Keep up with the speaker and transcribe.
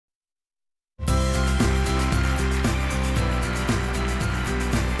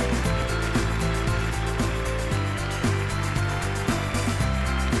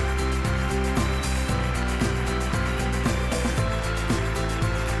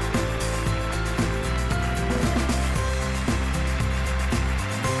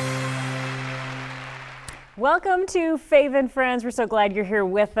Welcome to Faith and Friends. We're so glad you're here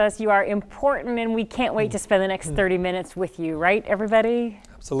with us. You are important, and we can't wait to spend the next 30 minutes with you, right, everybody?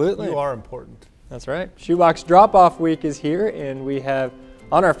 Absolutely. You are important. That's right. Shoebox Drop-Off Week is here, and we have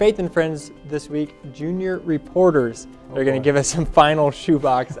on our Faith and Friends this week, junior reporters. They're going to give us some final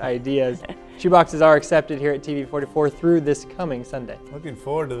shoebox ideas. Shoeboxes are accepted here at TV44 through this coming Sunday. Looking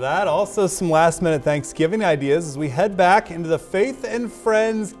forward to that. Also some last minute Thanksgiving ideas as we head back into the Faith and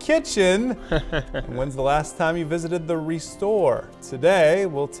Friends kitchen. And when's the last time you visited the Restore? Today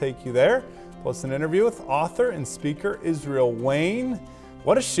we'll take you there. Plus an interview with author and speaker Israel Wayne.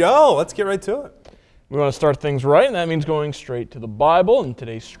 What a show. Let's get right to it. We want to start things right, and that means going straight to the Bible. And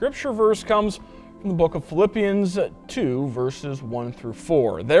today's scripture verse comes from the book of Philippians 2, verses 1 through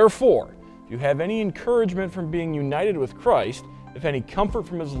 4. Therefore, if you have any encouragement from being united with Christ, if any comfort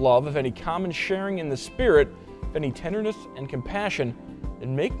from His love, if any common sharing in the Spirit, if any tenderness and compassion,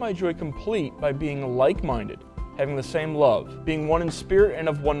 then make my joy complete by being like-minded, having the same love, being one in spirit and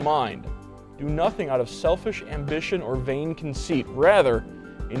of one mind. Do nothing out of selfish ambition or vain conceit. Rather,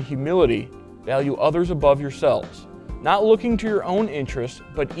 in humility, value others above yourselves, not looking to your own interest,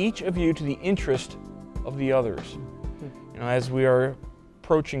 but each of you to the interest of the others. As we are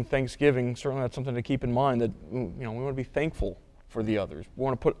approaching Thanksgiving, certainly that's something to keep in mind, that we want to be thankful for the others. We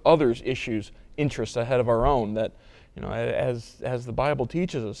want to put others' issues, interests ahead of our own. That as the Bible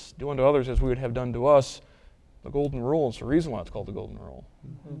teaches us, do unto others as we would have done to us. The golden rule. It's the reason why it's called the golden rule.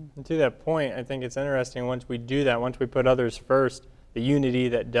 And to that point, I think it's interesting once we do that, once we put others first, the unity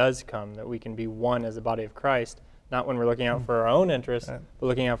that does come, that we can be one as a body of Christ, not when we're looking out for our own interests, but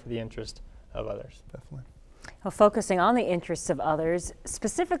looking out for the interest of others. Definitely. Well, focusing on the interests of others,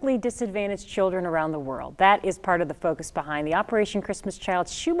 specifically disadvantaged children around the world. That is part of the focus behind the Operation Christmas Child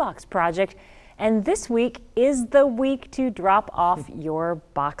Shoebox Project. And this week is the week to drop off your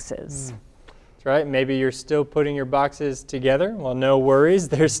boxes. That's right. Maybe you're still putting your boxes together. Well, no worries.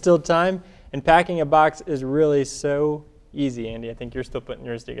 There's still time. And packing a box is really so easy, Andy. I think you're still putting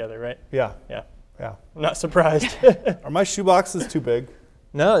yours together, right? Yeah. Yeah. Yeah. I'm not surprised. Are my shoeboxes too big?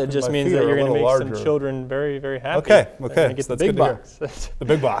 No, it just My means feet that are you're a going to make little some larger. children very, very happy. Okay. They're gonna get the That's big good to hear. box. The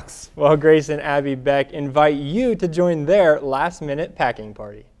big box. Well, Grace and Abby Beck invite you to join their last-minute packing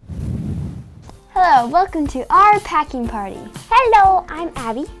party. Hello, welcome to our packing party. Hello, I'm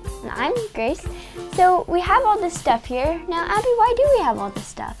Abby. And I'm Grace. So we have all this stuff here. Now, Abby, why do we have all this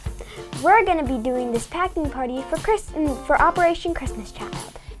stuff? We're going to be doing this packing party for Operation Christmas Child.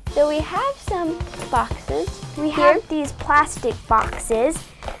 So we have some boxes. We have these plastic boxes,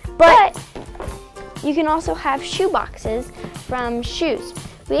 but you can also have shoe boxes from shoes.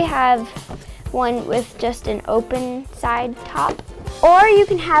 We have one with just an open side top, or you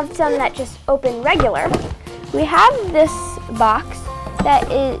can have some that just open regular. We have this box that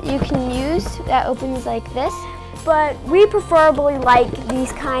you can use that opens like this, but we preferably like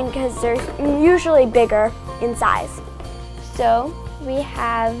these kind because they're usually bigger in size. So we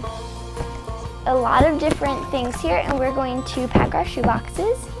have a lot of different things here, and we're going to pack our shoe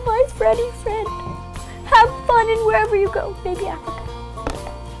boxes. My Freddy friend, have fun in wherever you go, maybe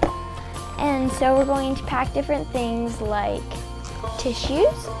Africa. And so we're going to pack different things like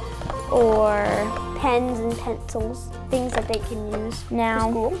tissues or pens and pencils, things that they can use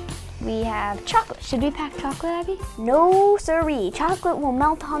now. For school. We have chocolate. Should we pack chocolate, Abby? No, siree. Chocolate will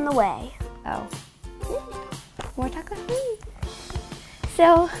melt on the way. Oh. More chocolate?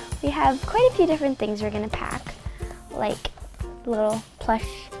 So we have quite a few different things we're going to pack, like little plush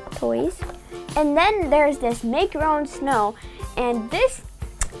toys. And then there's this make your own snow, and this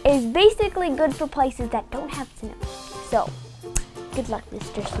is basically good for places that don't have snow. So, good luck,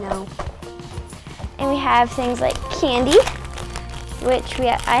 Mr. Snow. And we have things like candy, which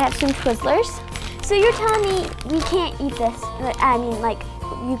I have some Twizzlers. So you're telling me we can't eat this? I mean, like,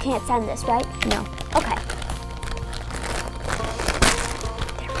 you can't send this, right? No. Okay.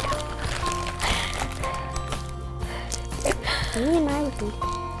 There we go. Me and I would eat.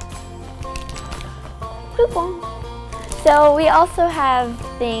 Coupon. So we also have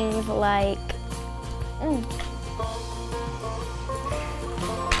things like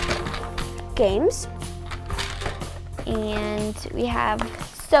games, and we have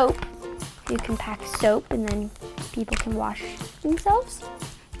soap. You can pack soap and then people can wash themselves.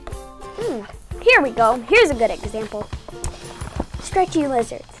 Here we go. Here's a good example. Stretchy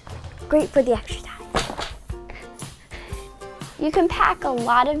lizards. Great for the exercise. You can pack a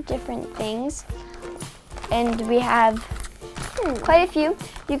lot of different things, and we have quite a few.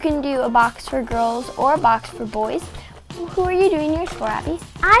 You can do a box for girls or a box for boys. Who are you doing yours for, Abby?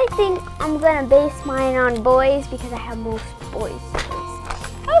 I think I'm gonna base mine on boys because I have most boys.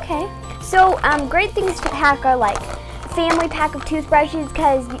 Okay. So great things to pack are like family pack of toothbrushes,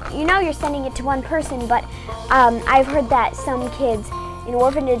 because you know you're sending it to one person, but I've heard that some kids in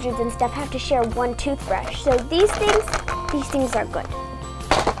orphanages and stuff have to share one toothbrush. So these things are good.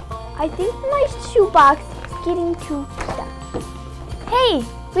 I think my shoebox is getting too stuck. Hey,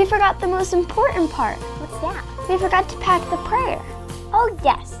 we forgot the most important part. What's that? We forgot to pack the prayer. Oh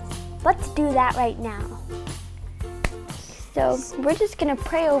yes, let's do that right now. So we're just gonna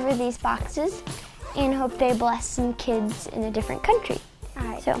pray over these boxes and hope they bless some kids in a different country. All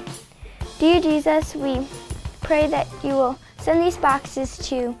right. So, dear Jesus, we pray that you will send these boxes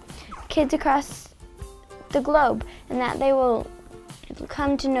to kids across the globe, and that they will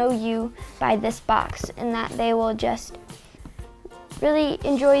come to know you by this box, and that they will just really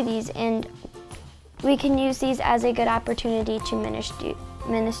enjoy these, and we can use these as a good opportunity to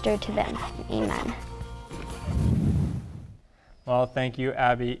minister to them. Amen. Well, thank you,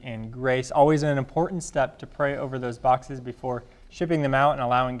 Abby and Grace. Always an important step to pray over those boxes before shipping them out and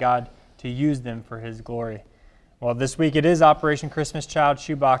allowing God to use them for His glory. Well, this week it is Operation Christmas Child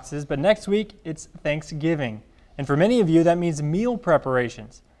Shoe Boxes, but next week it's Thanksgiving. And for many of you, that means meal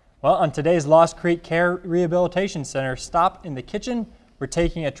preparations. Well, on today's Lost Creek Care Rehabilitation Center Stop in the Kitchen, we're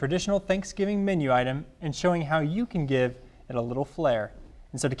taking a traditional Thanksgiving menu item and showing how you can give it a little flair.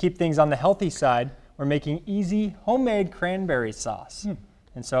 And so to keep things on the healthy side, we're making easy homemade cranberry sauce.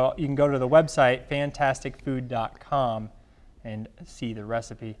 And so you can go to the website fantasticfood.com and see the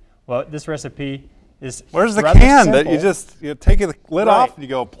recipe. Well, this recipe is Where's the rather can simple. that you take the lid Right. off and you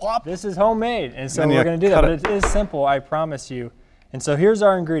go plop? This is homemade, and so And we're you going to do that, cut but it is simple, I promise you. And so here's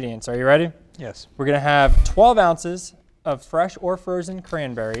our ingredients. Are you ready? Yes. We're going to have 12 ounces of fresh or frozen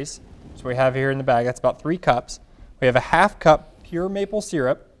cranberries. So we have here in the bag, that's about 3 cups. We have a ½ cup pure maple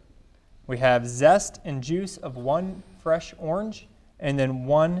syrup. We have zest and juice of 1 fresh orange, and then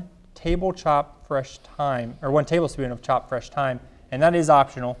 1 tablespoon of chopped fresh thyme, and that is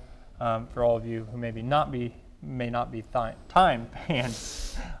optional for all of you who may not be thyme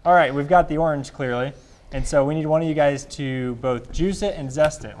fans. All right, we've got the orange clearly, and so we need one of you guys to both juice it and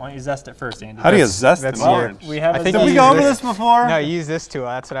zest it. Why don't you zest it first, Andy? How do you zest an that's orange? We have I a think Did we you go use over this- this before? No, you use this tool.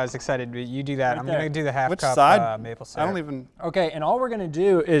 That's what I was excited. But you do that. Right I'm there. going to do the half Which cup side? maple I syrup. don't even. Okay, and all we're going to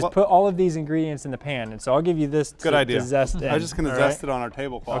do is put all of these ingredients in the pan, and so I'll give you this Good to idea. zest in. I was just going to all zest right? it on our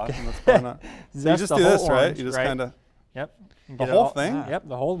tablecloth. Okay. And that's probably not. So you Zest just the do whole this, right? orange, You just right? kind of Yep. You The get it whole all- thing? Yep,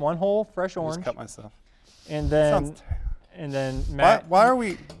 one whole fresh just orange. cut myself. And then, Sounds Matt, why are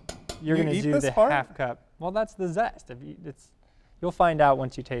we? you're you going to eat do this the part? ½ cup. Well, that's the zest. You'll find out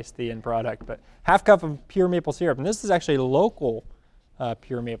once you taste the end product. But ½ cup of pure maple syrup, and this is actually local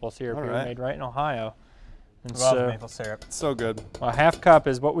pure maple syrup All here, right. made right in Ohio. And Love so, maple syrup. So good. well, ½ cup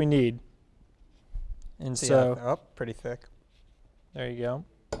is what we need. And See, so, oh, pretty thick. there you go.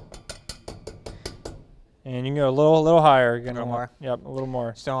 And you can go a little higher. You're gonna little want- Yep, a little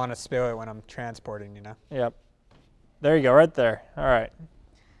more. Just don't want to spill it when I'm transporting, you know. Yep. There you go, right there. All right.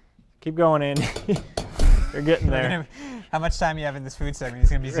 Keep going, Andy. You're getting there. How much time you have in this food segment?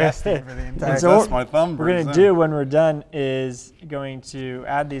 He's going to be zesting for the entire. And so That's what my thumb. we're going burns to in. do when we're done is going to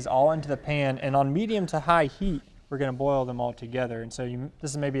add these all into the pan, and on medium to high heat, we're going to boil them all together. And so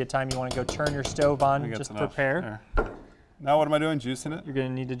this is maybe a time you want to go turn your stove I on, think just that's enough. prepare. There. Now what am I doing? Juicing it? You're going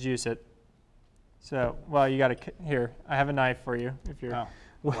to need to juice it. So, well, you got to, here, I have a knife for you. If you're, Oh.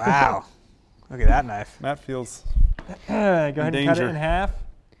 Wow. Look at that knife. Matt feels. go ahead and cut it danger. in half.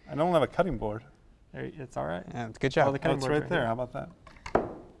 I don't have a cutting board. There, it's all right. Yeah, good Oh, job. the cutting That's board's right there. here. How about that?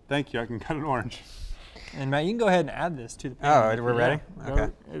 Thank you. I can cut an orange. And Matt, you can go ahead and add this to the pan. Oh, if we're you- ready? go-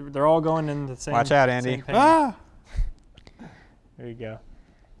 Okay. They're all going in the same. Watch out, Andy. same pan. Ah! There you go.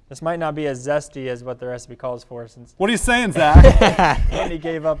 This might not be as zesty as what the recipe calls for, since What are you saying, Zach? Andy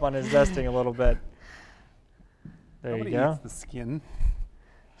gave up on his zesting a little bit. There Nobody you go. eats the skin.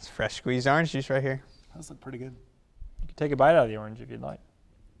 It's fresh squeezed orange juice right here. Those look pretty good. You can take a bite out of the orange if you'd like.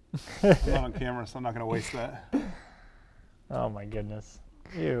 I'm not on camera, so I'm not going to waste that. Oh my goodness.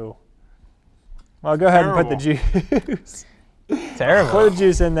 Ew. Well, go ahead and put the juice. Terrible. Put the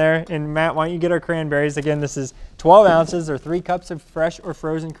juice in there. And Matt, why don't you get our cranberries? Again, this is 12 ounces or 3 cups of fresh or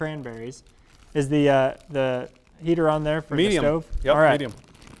frozen cranberries. Is the heater on there for Medium. the stove? Yep, all right. medium.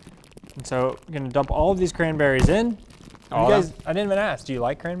 And so I'm going to dump all of these cranberries in. All You of guys, I didn't even ask, do you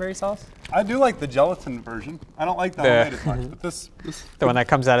like cranberry sauce? I do like the gelatin version. I don't like the The- homemade as much, but this The one that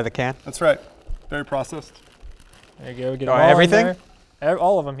comes out of the can. that's right. Very processed. There you go. Get Oh, them all in everything? there.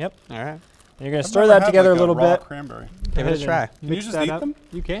 All of them, yep. All right. And you're going to I've stir never that had together like a little raw bit. Cranberry. Give Go it a ahead try. and Can you mix just that eat up. them?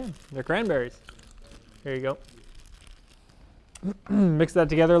 You can. They're cranberries. Here you go. Mix that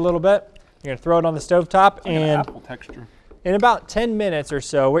together a little bit. You're going to throw it on the stovetop Like an and apple texture. in about 10 minutes or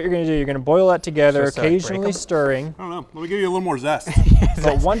so, what you're going to do, you're going to boil that together, Just, break occasionally 'em? stirring. I don't know. Let me give you a little more zest.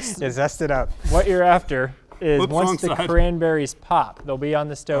 But once Yeah, zest it up. what you're after is Whoops, wrong once the side. cranberries pop, they'll be on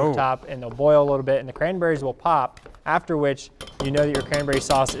the stove top and they'll boil a little bit, and the cranberries will pop, after which you know that your cranberry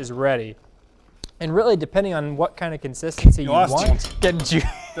sauce is ready. And really, depending on what kind of consistency you lost want, Getting juice.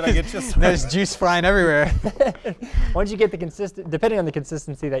 Did I get you? There's juice flying everywhere. once you get the depending on the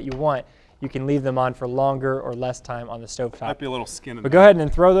consistency that you want, you can leave them on for longer or less time on the stove top. Might be a little skin in But there. go ahead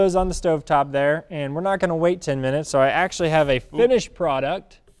and throw those on the stove top there, and we're not going to wait 10 minutes, so I actually have a finished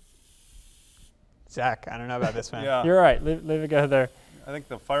product. Zach, I don't know about this, man. Yeah. You're right, leave it go there. I think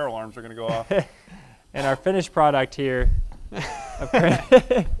the fire alarms are going to go off. And our finished product here,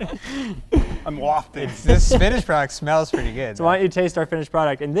 I'm wafting. This finished product smells pretty good. so why don't you taste our finished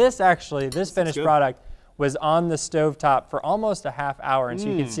product? And this finished good. product was on the stove top for almost a half hour, and so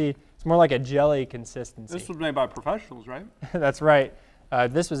you can see it's more like a jelly consistency. This was made by professionals, right? That's right.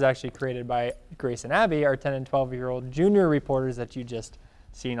 This was actually created by Grace and Abby, our 10 and 12-year-old junior reporters that you just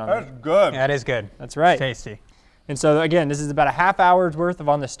seen on That's the. good. Yeah, it is good. That's right. It's tasty. And so again, this is about a half hour's worth of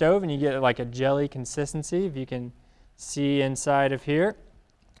on the stove, and you get like a jelly consistency, if you can see inside of here.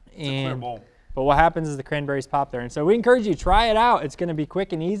 It's a clear bowl. But what happens is the cranberries pop there. And so we encourage you, try it out. It's going to be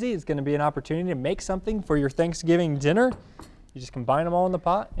quick and easy. It's going to be an opportunity to make something for your Thanksgiving dinner. You just combine them all in the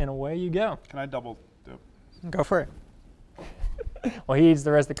pot, and away you go. Can I double dip? Go for it. While he eats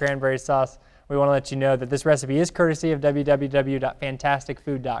the rest of the cranberry sauce, we want to let you know that this recipe is courtesy of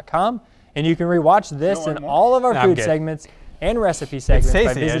www.fantasticfood.com. And you can rewatch this and all of our No, I'm food good. segments and recipe segments by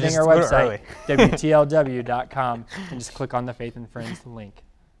tasty. I visiting just our went website, WTLW.com, and just click on the Faith and Friends link.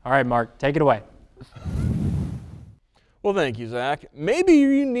 All right, Mark, take it away. Well, thank you, Zach. Maybe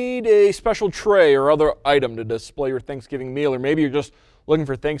you need a special tray or other item to display your Thanksgiving meal, or maybe you're just looking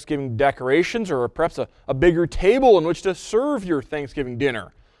for Thanksgiving decorations, or perhaps a bigger table in which to serve your Thanksgiving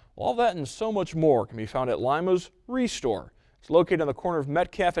dinner. All that and so much more can be found at Lima's Restore. It's located on the corner of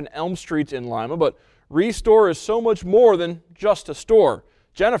Metcalf and Elm Streets in Lima, but Restore is so much more than just a store.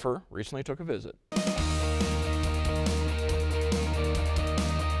 Jennifer recently took a visit.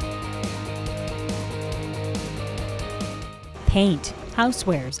 Paint,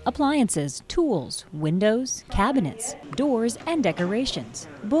 housewares, appliances, tools, windows, cabinets, doors, and decorations.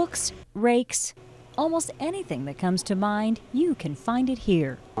 Books, rakes, almost anything that comes to mind, you can find it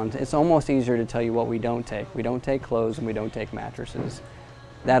here. It's almost easier to tell you what we don't take. We don't take clothes and we don't take mattresses.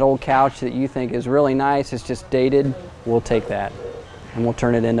 That old couch that you think is really nice, it's just dated, we'll take that. And we'll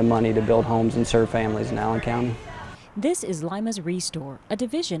turn it into money to build homes and serve families in Allen County. This is Lima's Restore, a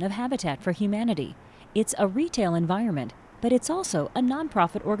division of Habitat for Humanity. It's a retail environment, but it's also a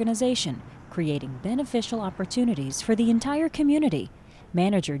nonprofit organization, creating beneficial opportunities for the entire community.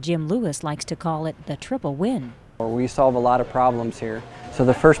 Manager Jim Lewis likes to call it the triple win. We solve a lot of problems here. So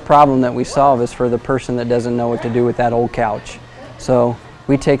the first problem that we solve is for the person that doesn't know what to do with that old couch. So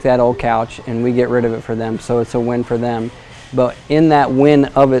we take that old couch and we get rid of it for them, so it's a win for them. But in that win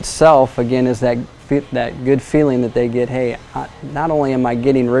of itself, again, is that good feeling that they get, hey, not only am I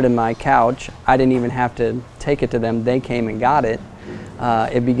getting rid of my couch, I didn't even have to take it to them, they came and got it.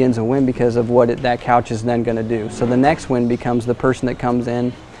 It begins a win because of what that couch is then going to do. So the next win becomes the person that comes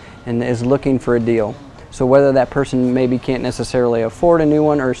in and is looking for a deal. So whether that person maybe can't necessarily afford a new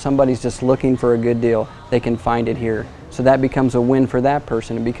one or somebody's just looking for a good deal, they can find it here. So that becomes a win for that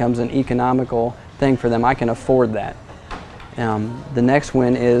person. It becomes an economical thing for them. I can afford that. The next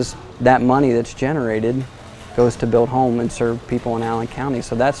win is that money that's generated goes to build home and serve people in Allen County.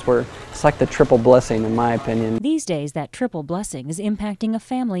 So that's where it's like the triple blessing, in my opinion. These days, that triple blessing is impacting a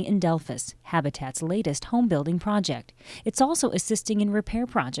family in Delphus, Habitat's latest home building project. It's also assisting in repair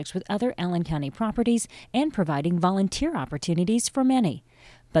projects with other Allen County properties and providing volunteer opportunities for many.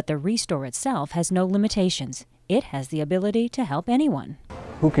 But the Restore itself has no limitations. It has the ability to help anyone.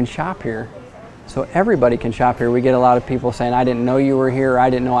 Who can shop here? So everybody can shop here. We get a lot of people saying, I didn't know you were here, I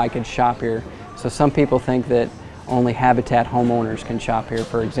didn't know I could shop here. So some people think that only Habitat homeowners can shop here,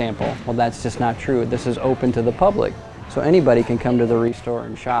 for example. Well, that's just not true. This is open to the public. So anybody can come to the Restore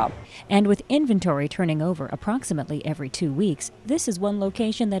and shop. And with inventory turning over approximately every 2 weeks, this is one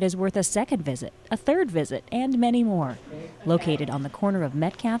location that is worth a second visit, a third visit, and many more. Located on the corner of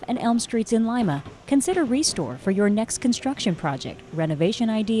Metcalf and Elm Streets in Lima, consider Restore for your next construction project,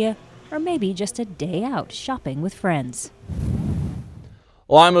 renovation idea, or maybe just a day out shopping with friends.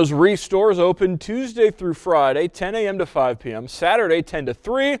 Lima's Restore is open Tuesday through Friday, 10 a.m. to 5 p.m., Saturday 10 to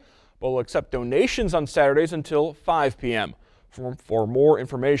 3, but will accept donations on Saturdays until 5 p.m. For more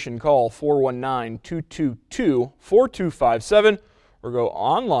information, call 419-222-4257 or go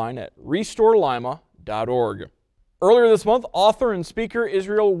online at restorelima.org. Earlier this month, author and speaker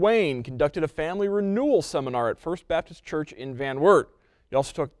Israel Wayne conducted a family renewal seminar at First Baptist Church in Van Wert. He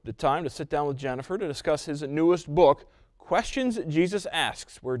also took the time to sit down with Jennifer to discuss his newest book, Questions Jesus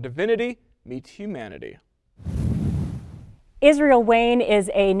Asks, Where Divinity Meets Humanity. Israel Wayne is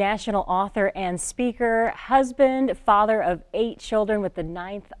a national author and speaker, husband, father of 8 children with the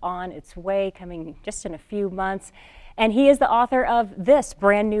 9th on its way, coming just in a few months. And he is the author of this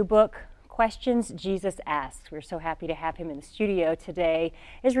brand new book, Questions Jesus Asks. We're so happy to have him in the studio today.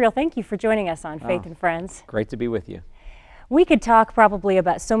 Israel, thank you for joining us on Faith and Friends. Great to be with you. We could talk probably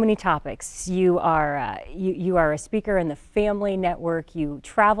about so many topics. You are you are a speaker in the Family Network. You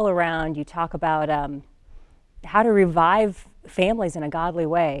travel around. You talk about how to revive families in a godly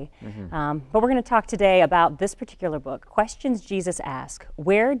way. But we're going to talk today about this particular book, Questions Jesus Asks,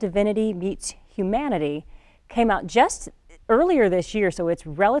 Where Divinity Meets Humanity. Came out just earlier this year, so it's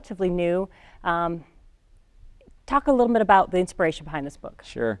relatively new. Talk a little bit about the inspiration behind this book.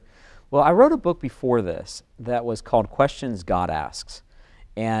 Sure. Well, I wrote a book before this that was called Questions God Asks.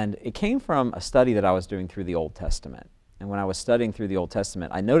 And it came from a study that I was doing through the Old Testament. And when I was studying through the Old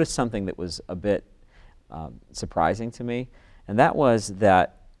Testament, I noticed something that was a bit surprising to me. And that was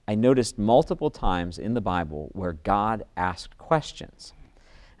that I noticed multiple times in the Bible where God asked questions.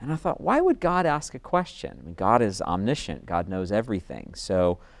 And I thought, why would God ask a question? I mean, God is omniscient. God knows everything.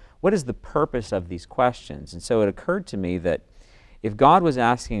 So what is the purpose of these questions? And so it occurred to me that if God was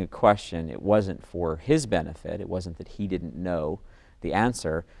asking a question, it wasn't for his benefit. It wasn't that he didn't know the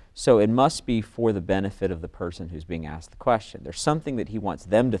answer. So it must be for the benefit of the person who's being asked the question. There's something that he wants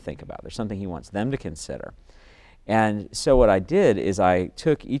them to think about. There's something he wants them to consider. And so what I did is I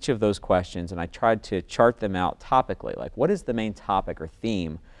took each of those questions and I tried to chart them out topically. Like, what is the main topic or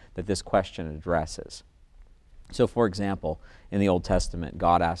theme that this question addresses? So for example, in the Old Testament,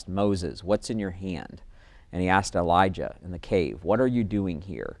 God asked Moses, what's in your hand? And he asked Elijah in the cave, what are you doing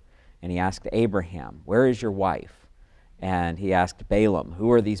here? And he asked Abraham, where is your wife? And he asked Balaam,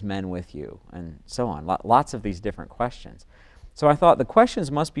 who are these men with you? And so on, lots of these different questions. So I thought the questions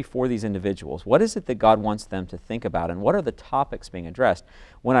must be for these individuals. What is it that God wants them to think about, and what are the topics being addressed?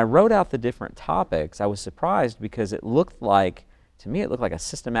 When I wrote out the different topics, I was surprised because it looked like, to me, it looked like a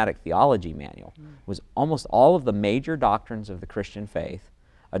systematic theology manual. It was almost all of the major doctrines of the Christian faith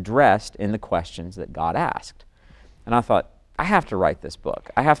addressed in the questions that God asked. And I thought, I have to write this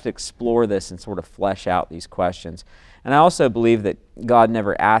book. I have to explore this and sort of flesh out these questions. And I also believe that God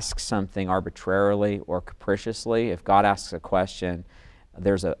never asks something arbitrarily or capriciously. If God asks a question,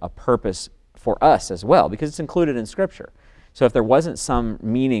 there's a purpose for us as well, because it's included in Scripture. So if there wasn't some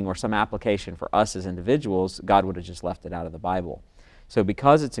meaning or some application for us as individuals, God would have just left it out of the Bible. So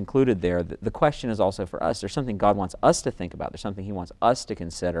because it's included there, the question is also for us. There's something God wants us to think about. There's something he wants us to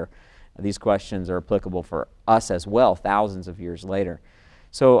consider. These questions are applicable for us as well, thousands of years later.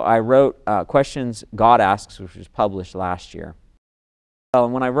 So I wrote Questions God Asks, which was published last year. Well,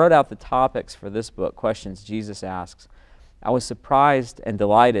 and when I wrote out the topics for this book, Questions Jesus Asks, I was surprised and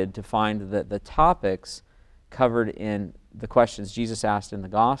delighted to find that the topics covered in the questions Jesus asked in the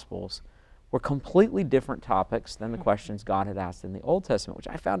Gospels were completely different topics than the questions God had asked in the Old Testament, which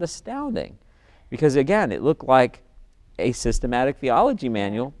I found astounding. Because again, it looked like a systematic theology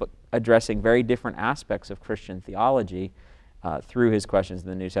manual, but addressing very different aspects of Christian theology through his questions in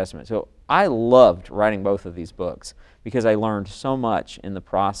the New Testament. So I loved writing both of these books because I learned so much in the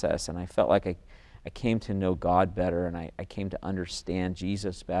process, and I felt like I came to know God better, and I came to understand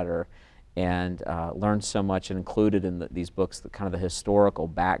Jesus better, and learned so much, and included in these books the kind of the historical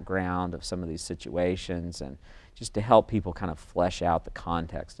background of some of these situations, and just to help people kind of flesh out the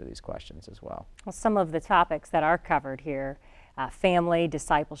context of these questions as well. Well, some of the topics that are covered here, family,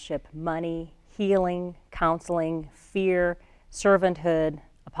 discipleship, money, healing, counseling, fear, servanthood,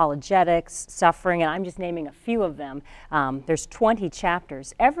 apologetics, suffering, and I'm just naming a few of them. There's 20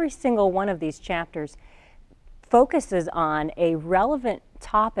 chapters. Every single one of these chapters focuses on a relevant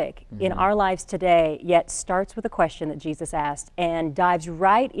topic in our lives today, yet starts with a question that Jesus asked and dives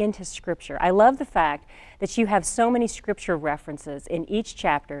right into Scripture. I love the fact that you have so many Scripture references in each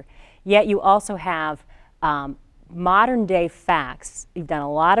chapter, yet you also have modern day facts. You've done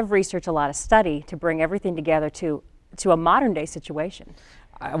a lot of research, a lot of study to bring everything together to a modern day situation.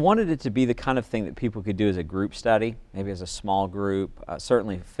 I wanted it to be the kind of thing that people could do as a group study, maybe as a small group.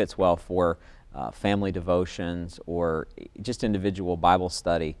 Certainly fits well for family devotions or just individual Bible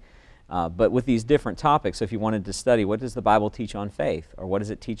study. But with these different topics, so if you wanted to study, what does the Bible teach on faith? Or what does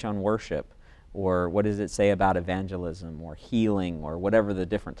it teach on worship? Or what does it say about evangelism or healing or whatever the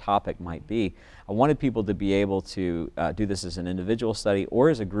different topic might be? I wanted people to be able to do this as an individual study or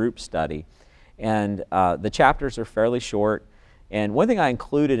as a group study And the chapters are fairly short. And one thing I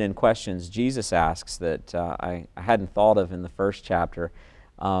included in questions Jesus asks that I hadn't thought of in the first chapter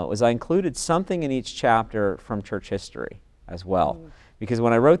was I included something in each chapter from church history as well. Because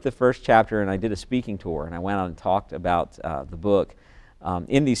when I wrote the first chapter and I did a speaking tour and I went out and talked about the book,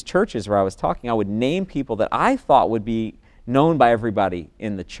 in these churches where I was talking, I would name people that I thought would be known by everybody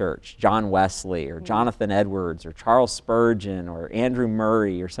in the church. John Wesley or Jonathan Edwards or Charles Spurgeon or Andrew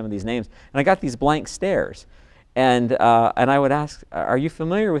Murray or some of these names. And I got these blank stares. And I would ask, are you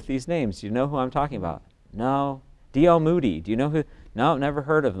familiar with these names? Do you know who I'm talking about? No. D.L. Moody, do you know who? No, never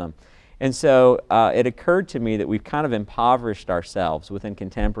heard of them. And so it occurred to me that we've kind of impoverished ourselves within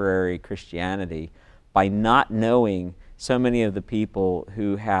contemporary Christianity by not knowing so many of the people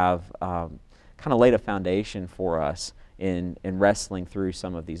who have kind of laid a foundation for us in wrestling through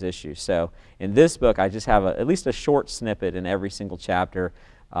some of these issues. So in this book, I just have at least a short snippet in every single chapter,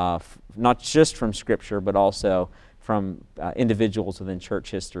 not just from Scripture, but also from individuals within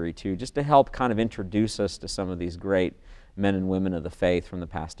church history too, just to help kind of introduce us to some of these great men and women of the faith from the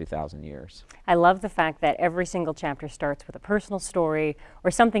past 2,000 years. I love the fact that every single chapter starts with a personal story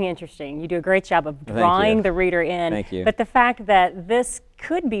or something interesting. You do a great job of drawing the reader in. Thank you. But the fact that this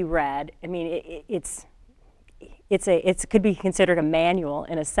could be read, I mean, it could be considered a manual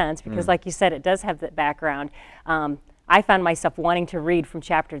in a sense, because like you said, it does have that background. I found myself wanting to read from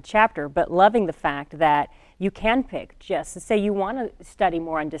chapter to chapter, but loving the fact that you can pick just to say you want to study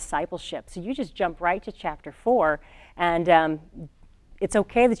more on discipleship. So you just jump right to chapter 4, and it's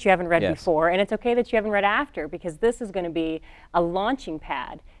okay that you haven't read before, and it's okay that you haven't read after, because this is going to be a launching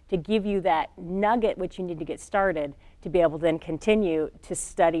pad to give you that nugget which you need to get started to be able to then continue to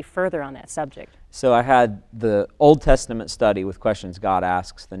study further on that subject. So I had the Old Testament study with questions God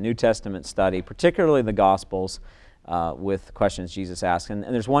asks, the New Testament study, particularly the Gospels, with questions Jesus asks. And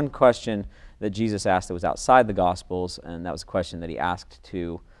there's one question that Jesus asked that was outside the Gospels, and that was a question that he asked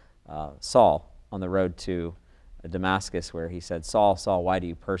to Saul on the road to Damascus, where he said, "Saul, Saul, why do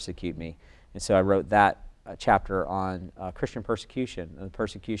you persecute me?" And so I wrote that chapter on Christian persecution, and the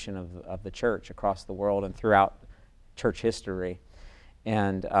persecution of the church across the world and throughout church history.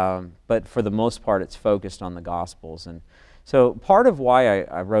 And but for the most part, it's focused on the Gospels. And so part of why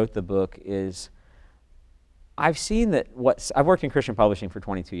I wrote the book is I've seen that I've worked in Christian publishing for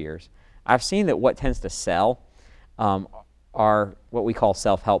 22 years. I've seen that what tends to sell are what we call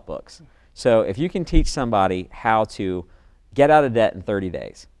self-help books. So if you can teach somebody how to get out of debt in 30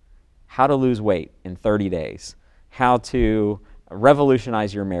 days, how to lose weight in 30 days, how to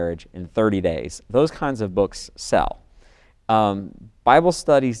revolutionize your marriage in 30 days, those kinds of books sell. Bible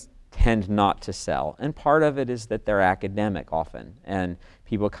studies tend not to sell, and part of it is that they're academic often, and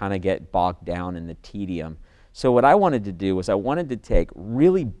people kind of get bogged down in the tedium. So what I wanted to do was I wanted to take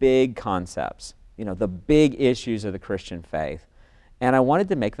really big concepts, you know, the big issues of the Christian faith, and I wanted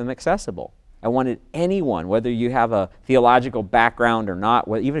to make them accessible. I wanted anyone, whether you have a theological background or not,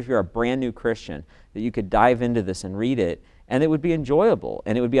 even if you're a brand new Christian, that you could dive into this and read it, and it would be enjoyable,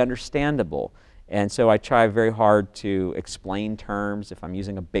 and it would be understandable. And so I try very hard to explain terms. If I'm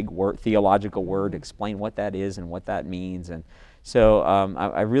using a big word, theological word, explain what that is and what that means. And so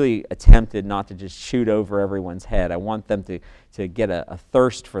I really attempted not to just shoot over everyone's head. I want them to get a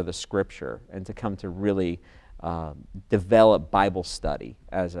thirst for the Scripture and to come to really develop Bible study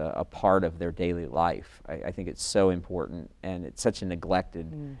as a part of their daily life. I think it's so important, and it's such a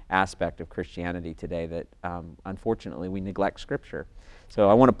neglected aspect of Christianity today that unfortunately we neglect Scripture. So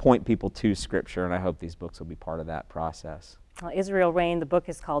I want to point people to Scripture, and I hope these books will be part of that process. Well, Israel Rain, the book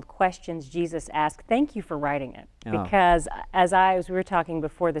is called Questions Jesus Asked. Thank you for writing it, because as we were talking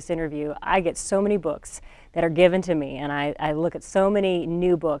before this interview, I get so many books that are given to me, and I look at so many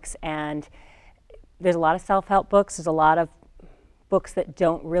new books, and there's a lot of self-help books. There's a lot of books that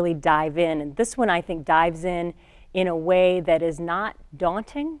don't really dive in, and this one I think dives in a way that is not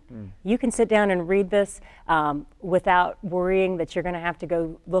daunting. You can sit down and read this without worrying that you're going to have to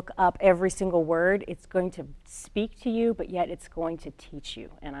go look up every single word. It's going to speak to you, but yet it's going to teach you,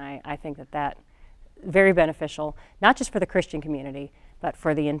 and I think that very beneficial, not just for the Christian community, but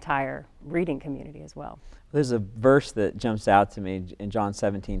for the entire reading community as well. There's a verse that jumps out to me in John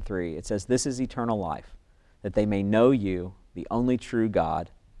 17:3. It says, "This is eternal life, that they may know you, the only true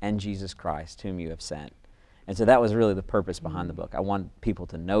God, and Jesus Christ, whom you have sent." And so that was really the purpose behind the book. I want people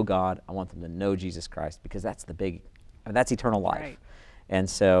to know God. I want them to know Jesus Christ, because that's that's eternal life. Right. And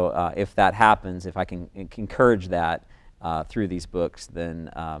so if that happens, if I can encourage that through these books, then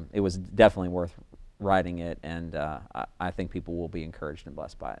it was definitely worth writing it, and I think people will be encouraged and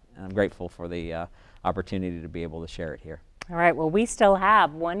blessed by it. And I'm grateful for the opportunity to be able to share it here. All right, well, we still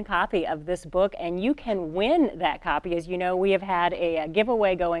have one copy of this book, and you can win that copy. As you know, we have had a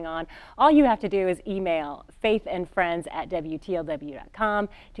giveaway going on. All you have to do is email faithandfriends@wtlw.com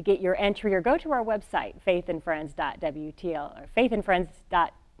to get your entry, or go to our website, faithandfriends.wtl, or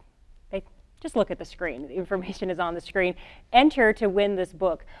faithandfriends.faith. Just look at the screen. The information is on the screen. Enter to win this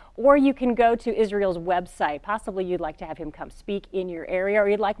book. Or you can go to Israel's website. Possibly you'd like to have him come speak in your area, or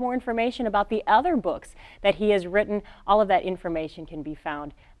you'd like more information about the other books that he has written. All of that information can be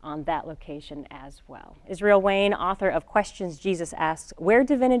found on that location as well. Israel Wayne, author of Questions Jesus Asks, Where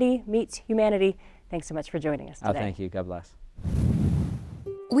Divinity Meets Humanity. Thanks so much for joining us today. Oh, thank you. God bless.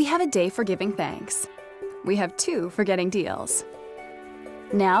 We have a day for giving thanks. We have two for getting deals.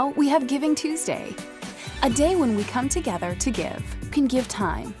 Now we have Giving Tuesday, a day when we come together to give. You can give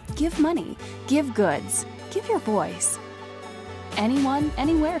time, give money, give goods, give your voice. Anyone,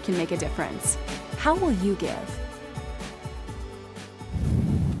 anywhere can make a difference. How will you give?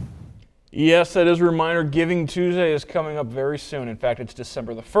 Yes, that is a reminder. Giving Tuesday is coming up very soon. In fact, it's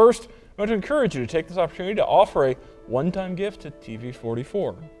December the 1st. I want to encourage you to take this opportunity to offer a one-time gift to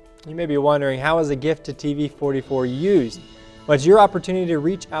TV44. You may be wondering, how is a gift to TV44 used? Well, it's your opportunity to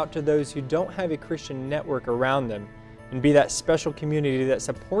reach out to those who don't have a Christian network around them and be that special community that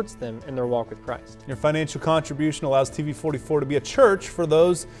supports them in their walk with Christ. Your financial contribution allows TV44 to be a church for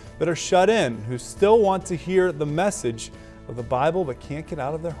those that are shut in, who still want to hear the message of the Bible but can't get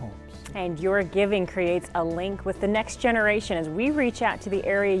out of their homes. And your giving creates a link with the next generation as we reach out to the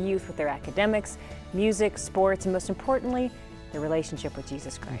area youth with their academics, music, sports, and most importantly, their relationship with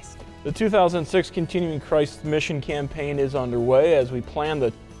Jesus Christ. The 2006 Continuing Christ's Mission campaign is underway as we plan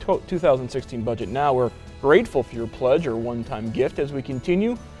the 2016 budget now. We're grateful for your pledge or one-time gift as we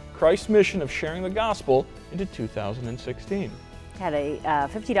continue Christ's mission of sharing the gospel into 2016. Had a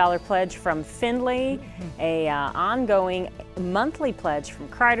 $50 pledge from Findlay, a ongoing monthly pledge from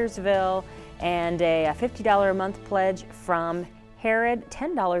Cridersville, and a $50 a month pledge from Herod,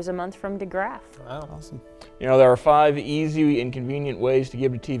 $10 a month from DeGraff. Wow. Awesome. You know, there are 5 easy and convenient ways to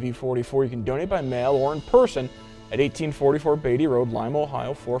give to TV44. You can donate by mail or in person at 1844 Beatty Road, Lima,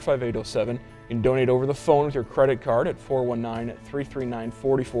 Ohio, 45807. You can donate over the phone with your credit card at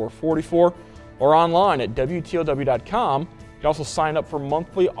 419-339-4444 or online at WTLW.com. You can also sign up for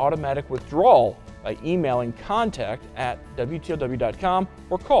monthly automatic withdrawal by emailing contact@WTLW.com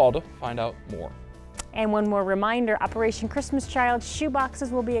or call to find out more. And one more reminder, Operation Christmas Child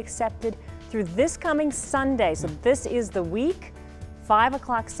shoeboxes will be accepted through this coming Sunday. So this is the week. 5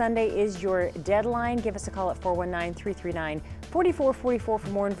 o'clock Sunday is your deadline. Give us a call at 419-339-4444 for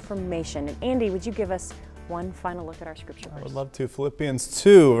more information. And Andy, would you give us one final look at our scripture verse? I would love to. Philippians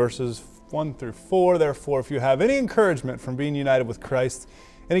 2, verses 1 through 4. Therefore, if you have any encouragement from being united with Christ,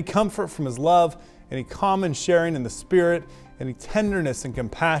 any comfort from His love, any common sharing in the Spirit, any tenderness and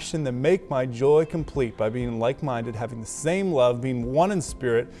compassion, then make my joy complete by being like-minded, having the same love, being one in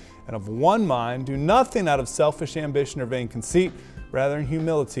spirit and of one mind. Do nothing out of selfish ambition or vain conceit. Rather, in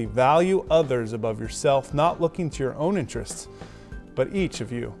humility, value others above yourself, not looking to your own interests, but each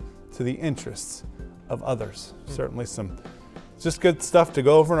of you to the interests of others. Certainly some just good stuff to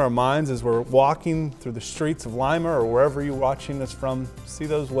go over in our minds as we're walking through the streets of Lima or wherever you're watching us from. See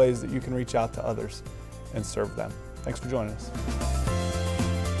those ways that you can reach out to others and serve them. Thanks for joining us.